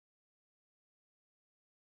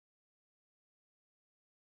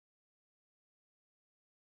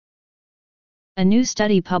A new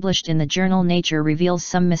study published in the journal Nature reveals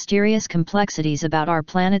some mysterious complexities about our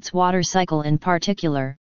planet's water cycle, in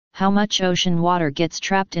particular, how much ocean water gets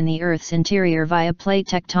trapped in the Earth's interior via plate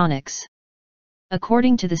tectonics.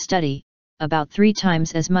 According to the study, about 3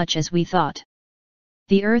 times as much as we thought.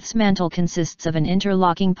 The Earth's mantle consists of an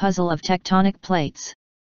interlocking puzzle of tectonic plates.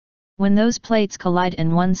 When those plates collide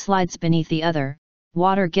and one slides beneath the other,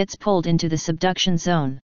 water gets pulled into the subduction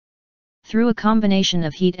zone. Through a combination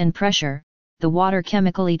of heat and pressure, the water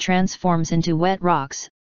chemically transforms into wet rocks,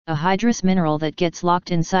 a hydrous mineral that gets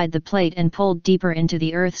locked inside the plate and pulled deeper into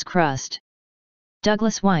the Earth's crust.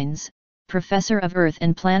 Douglas Wines, professor of Earth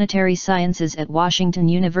and Planetary Sciences at Washington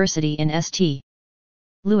University in St.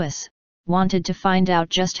 Louis, wanted to find out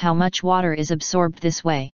just how much water is absorbed this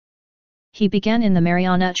way. He began in the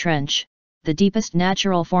Mariana Trench, the deepest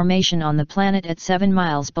natural formation on the planet at 7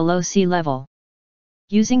 miles below sea level.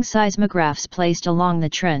 Using seismographs placed along the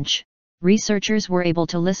trench, researchers were able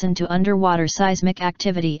to listen to underwater seismic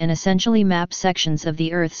activity and essentially map sections of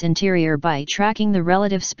the Earth's interior by tracking the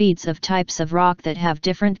relative speeds of types of rock that have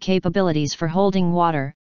different capabilities for holding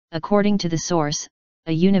water, according to the source,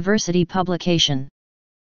 a university publication.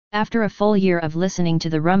 After a full year of listening to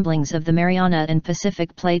the rumblings of the Mariana and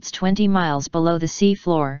Pacific plates 20 miles below the sea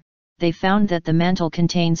floor, they found that the mantle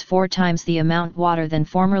contains 4 times the amount water than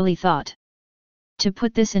formerly thought. To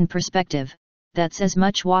put this in perspective, that's as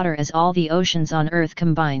much water as all the oceans on Earth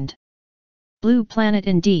combined. Blue planet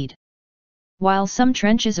indeed. While some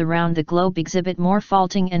trenches around the globe exhibit more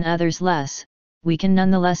faulting and others less, we can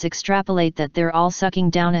nonetheless extrapolate that they're all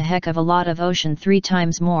sucking down a heck of a lot of ocean 3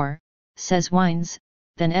 times more, says Wines,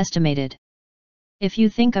 than estimated. If you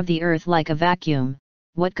think of the Earth like a vacuum,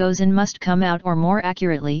 what goes in must come out, or more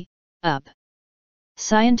accurately, up.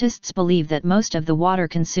 Scientists believe that most of the water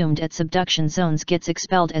consumed at subduction zones gets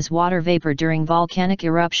expelled as water vapor during volcanic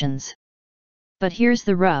eruptions. But here's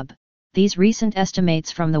the rub: these recent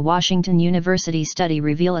estimates from the Washington University study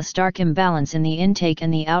reveal a stark imbalance in the intake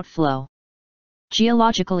and the outflow.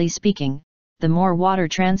 Geologically speaking, the more water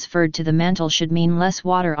transferred to the mantle should mean less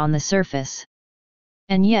water on the surface.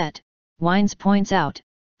 And yet, Wines points out,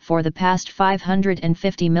 for the past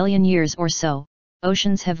 550 million years or so,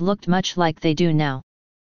 oceans have looked much like they do now.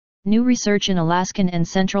 New research in Alaskan and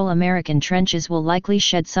Central American trenches will likely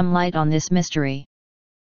shed some light on this mystery.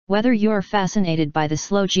 Whether you're fascinated by the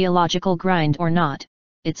slow geological grind or not,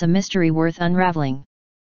 it's a mystery worth unraveling.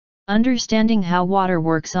 Understanding how water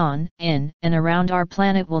works on, in, and around our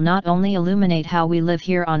planet will not only illuminate how we live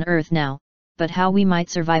here on Earth now, but how we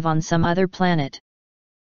might survive on some other planet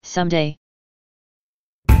someday.